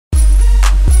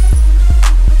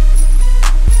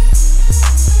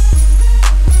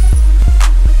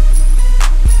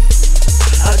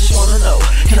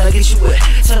wet?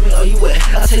 Tell me, are you wet?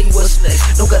 I'll tell you what's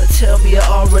next. Don't gotta tell me, I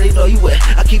already know you wet.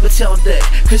 I keep it on deck,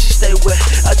 cause you stay wet.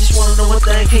 I just wanna know one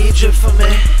thing, can you drip for me?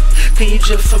 Can you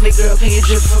drip for me, girl? Can you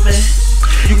drip for me?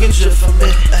 You can drip for me.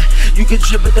 You can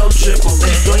drip but don't drip on me.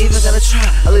 Don't even gotta try,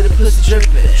 I let the pussy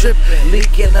drippin',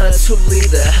 leaking out a 2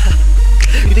 liter.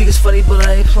 You think it's funny, but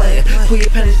I ain't playing. Pull your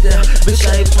panties down, bitch,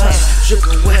 I ain't playing.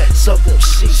 Drippin' wet, soaked up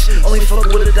sheets. Only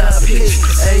fuckin' with a D.B.P.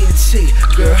 A.N.T,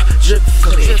 girl, drip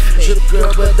for me. Drip,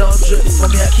 girl, but don't drip for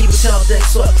me. I keep it on deck,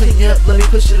 so I clean you up. Let me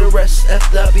push you to rest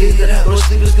after I beat it out. Go to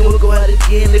sleep is good, we'll go out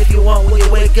again if you want when you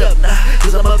wake up. Nah,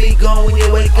 cause I'ma be gone when you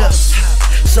wake up.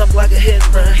 Something like a hit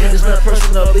and run. It's not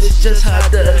personal, bitch, it's just how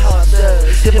it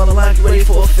does. Hit my line, get ready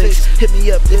for a fix. Hit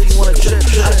me up if you wanna drip.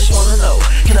 I just wanna know,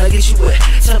 can I get you wet?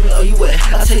 Tell me, are you wet?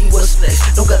 I'll tell you what's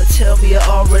next. Don't gotta tell me, I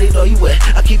already know you wet.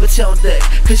 I keep it on deck,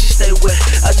 cause you stay wet.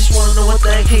 I just wanna know one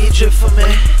thing, can you drip for me?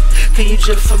 Can you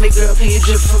drip for me, girl? Can you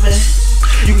drip for me?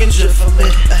 You can drip for me.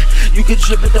 You can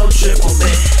drip but don't drip on me.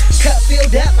 Cup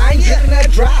filled up, I ain't dripping that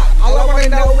drop. All I wanna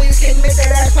know is, can you make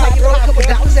that ass pop? Throw a couple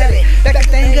dollars at it. Back that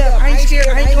thing up, I ain't scared,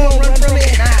 I ain't gonna run from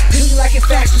it. Do you like it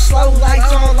fast or slow?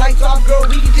 Lights on, lights off, girl,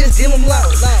 we can just dim them low.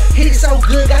 Hit it so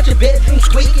good, got your bedroom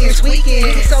squeaking.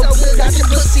 Hit it so good, got your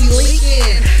pussy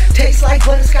leaking. Tastes like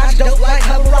butterscotch, dope like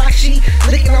Hubba Rock. She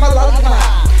licking on my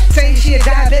lollipop. Saying she a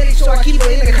diabetic, so I keep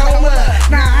her in the coma.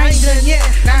 Nah, I ain't done yet.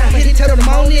 Nah, hit it till the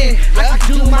morning. I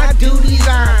can do my duties.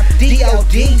 I'm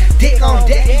D.O.D. Dick on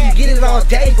deck. You get it all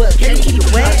day, but can you keep it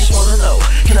wet? I just wanna know,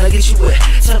 can I get you wet?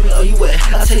 Tell me, are you wet?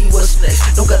 I'll tell you what's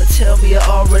next. Don't gotta tell me, I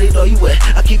already know you wet.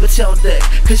 I keep it on deck,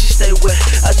 cause you stay wet.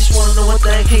 I just wanna know one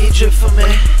thing, can you drip for me?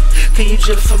 Can you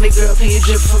drip for me, girl? Can you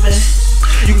drip for me?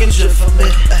 You can drip for me.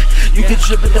 You can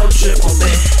drip but don't drip on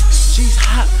me. She's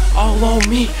hot, all on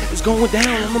me. It's going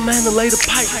down, I'm a man to lay the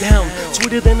pipe down.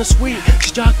 Sweeter than a sweet,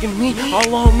 she's jocking me,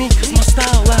 all on me, cause my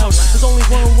style loud. There's only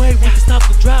one way we can stop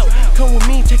the drought. Come with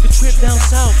me, take a trip down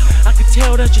south. I can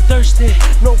tell that you're thirsty.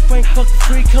 No Frank, fuck the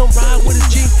free, come ride with a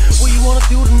G. What you wanna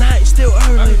do tonight? It's still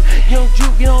early. Young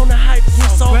Drew, get on the hype,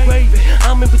 it's all gravy.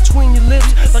 I'm in between your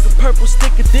lips, like a purple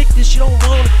stick addicted. She don't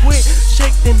wanna quit.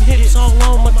 Shake them hips all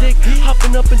on my dick,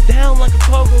 hopping up and down like a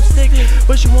pogo stick.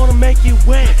 But she wanna make it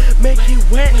wet. Make you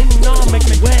wet, and you know I'll make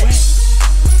me wet.